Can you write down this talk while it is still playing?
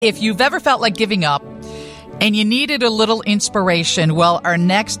If you've ever felt like giving up and you needed a little inspiration, well, our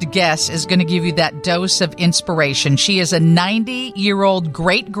next guest is going to give you that dose of inspiration. She is a 90-year-old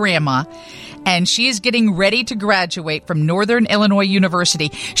great-grandma, and she is getting ready to graduate from Northern Illinois University.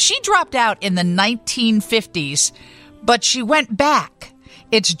 She dropped out in the 1950s, but she went back.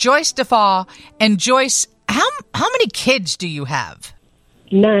 It's Joyce DeFaw. And Joyce, how many kids do you have?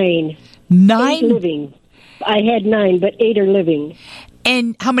 9. 9? 8 living. I had 9, but 8 are living.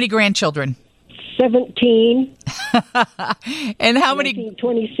 And how many grandchildren? 17. And how many?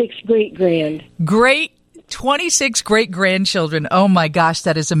 26 great-grand. 26 great-grandchildren. Oh, my gosh,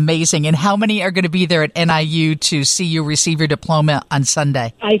 that is amazing. And how many are going to be there at NIU to see you receive your diploma on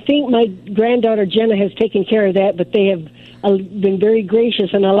Sunday? I think my granddaughter Jenna has taken care of that, but they have been very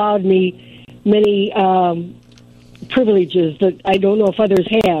gracious and allowed me many privileges that I don't know if others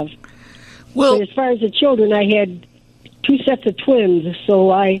have. Well, but as far as the children, I had 2 sets of twins,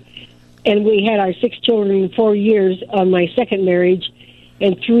 and we had our 6 children in 4 years on my second marriage,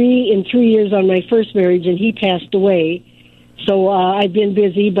 and 3 in 3 years on my first marriage, and he passed away. So I've been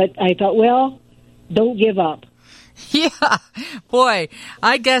busy, but I thought, well, don't give up. Yeah, boy,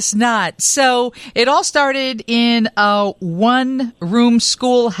 I guess not. So it all started in a one-room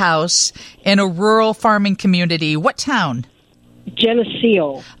schoolhouse in a rural farming community. What town?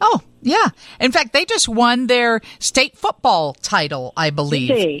 Geneseo. Oh, yeah. In fact, they just won their state football title, I believe.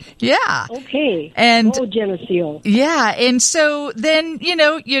 Did they? Yeah. Okay. And Geneseo. Yeah. And so then,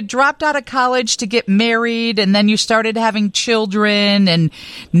 you dropped out of college to get married, and then you started having children, and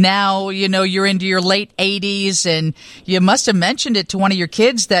now, you're into your late 80s, and you must have mentioned it to one of your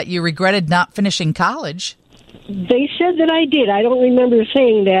kids that you regretted not finishing college. They said that I did. I don't remember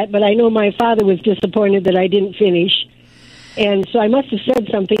saying that, but I know my father was disappointed that I didn't finish. And so I must have said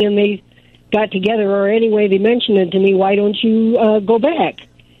something, and they got together, or anyway, they mentioned it to me, why don't you go back?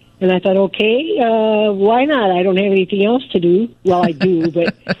 And I thought, okay, why not? I don't have anything else to do. Well, I do,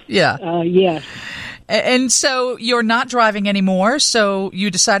 but yeah. Yes. And so you're not driving anymore, so you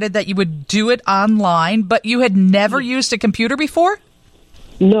decided that you would do it online, but you had never used a computer before?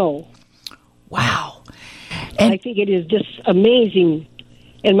 No. Wow. And I think it is just amazing.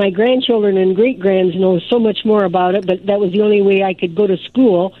 And my grandchildren and great-grands know so much more about it, but that was the only way I could go to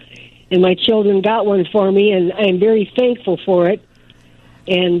school. And my children got one for me, and I'm very thankful for it.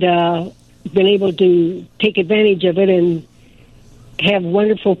 And been able to take advantage of it and have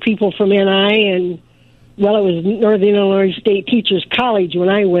wonderful people from NI. And, well, it was Northern Illinois State Teachers College when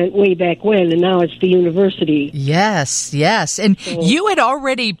I went way back when, and now it's the university. Yes, yes. And you had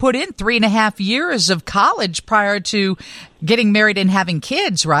already put in 3.5 years of college prior to getting married and having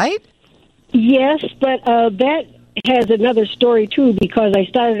kids, right? Yes, but that has another story, too, because I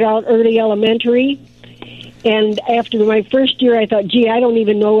started out early elementary, and after my first year, I thought, gee, I don't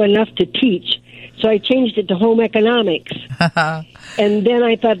even know enough to teach. So I changed it to home economics. And then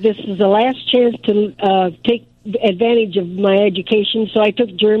I thought this is the last chance to take advantage of my education, so I took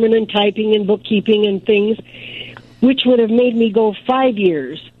German and typing and bookkeeping and things, which would have made me go 5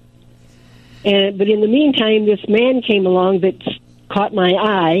 years. But in the meantime, this man came along that caught my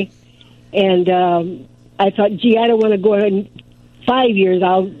eye, and I thought, gee, I don't want to go in 5 years.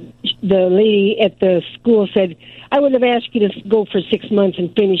 The lady at the school said, I would have asked you to go for 6 months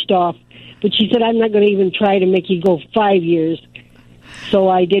and finished off. But she said, I'm not going to even try to make you go 5 years. So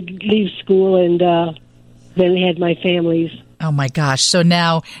I did leave school and then had my families. Oh, my gosh. So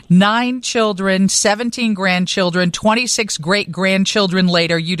now 9 children, 17 grandchildren, 26 great-grandchildren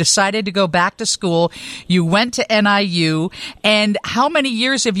later, you decided to go back to school. You went to NIU. And how many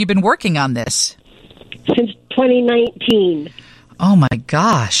years have you been working on this? Since 2019. Oh, my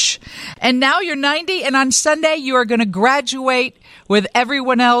gosh. And now you're 90, and on Sunday you are going to graduate with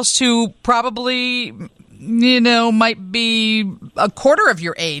everyone else who probably, might be a quarter of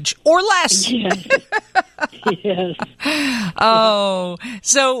your age or less. Yes. Yes. Oh,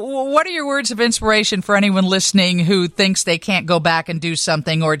 so what are your words of inspiration for anyone listening who thinks they can't go back and do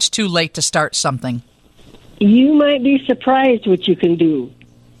something, or it's too late to start something? You might be surprised what you can do.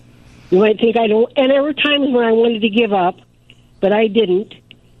 You might think I don't, and there were times when I wanted to give up, but I didn't.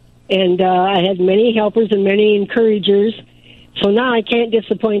 And I had many helpers and many encouragers. So now I can't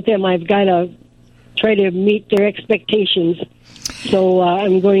disappoint them. I've got to try to meet their expectations. So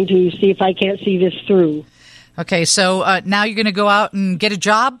I'm going to see if I can't see this through. Okay, so now you're going to go out and get a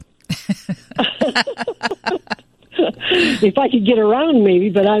job? If I could get around, maybe,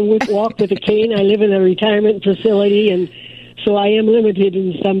 but I would walk with a cane. I live in a retirement facility, and so I am limited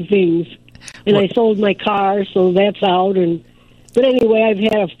in some things. And I sold my car, so that's out. But anyway, I've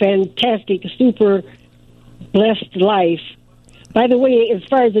had a fantastic, super blessed life. By the way, as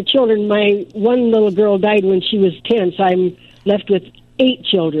far as the children, my one little girl died when she was 10, so I'm left with 8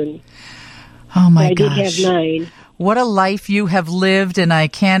 children. Oh, my gosh. I did have 9. What a life you have lived, and I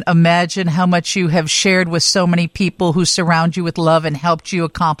can't imagine how much you have shared with so many people who surround you with love and helped you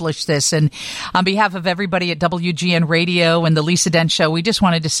accomplish this. And on behalf of everybody at WGN Radio and the Lisa Dent Show, we just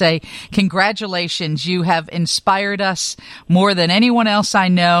wanted to say congratulations. You have inspired us more than anyone else I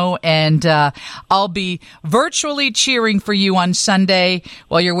know, and I'll be virtually cheering for you on Sunday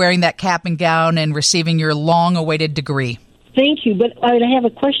while you're wearing that cap and gown and receiving your long-awaited degree. Thank you, but I have a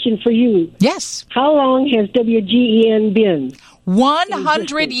question for you. Yes. How long has WGEN been?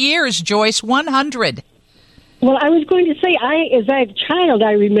 100 years, Joyce, 100. Well, I was going to say, as a child,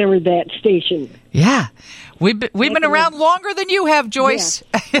 I remember that station. Yeah. We've been around longer than you have, Joyce.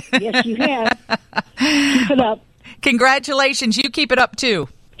 Yes, you have. Keep it up. Congratulations. You keep it up, too.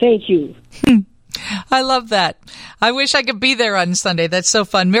 Thank you. I love that. I wish I could be there on Sunday. That's so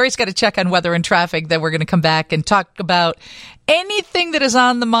fun. Mary's got to check on weather and traffic. Then we're going to come back and talk about anything that is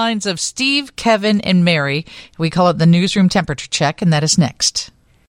on the minds of Steve, Kevin, and Mary. We call it the Newsroom Temperature Check, and that is next.